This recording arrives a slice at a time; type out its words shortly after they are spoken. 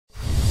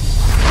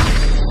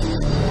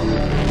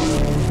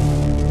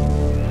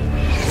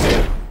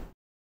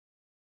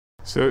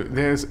So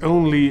there's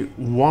only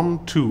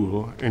one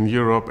tool in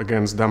Europe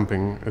against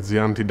dumping, it's the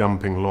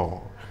anti-dumping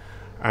law.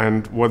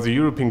 And what the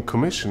European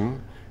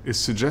Commission is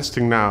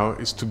suggesting now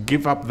is to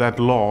give up that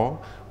law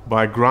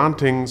by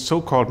granting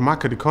so-called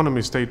market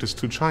economy status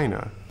to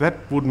China.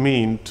 That would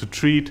mean to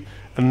treat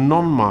a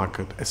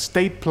non-market, a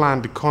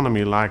state-planned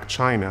economy like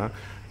China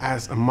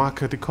as a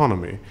market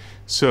economy.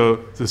 So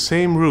the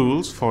same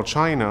rules for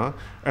China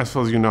as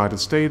for the United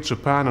States,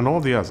 Japan and all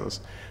the others.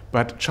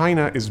 But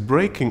China is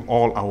breaking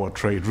all our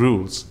trade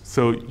rules,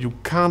 so you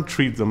can't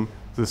treat them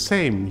the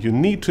same. You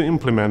need to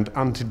implement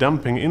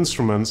anti-dumping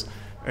instruments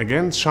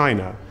against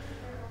China.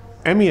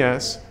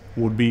 MES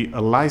would be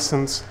a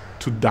license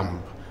to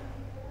dump.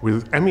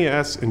 With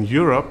MES in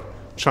Europe,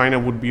 China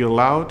would be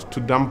allowed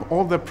to dump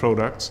all their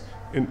products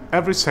in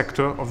every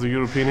sector of the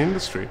European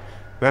industry.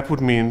 That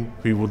would mean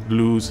we would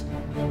lose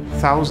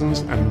thousands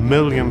and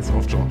millions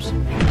of jobs.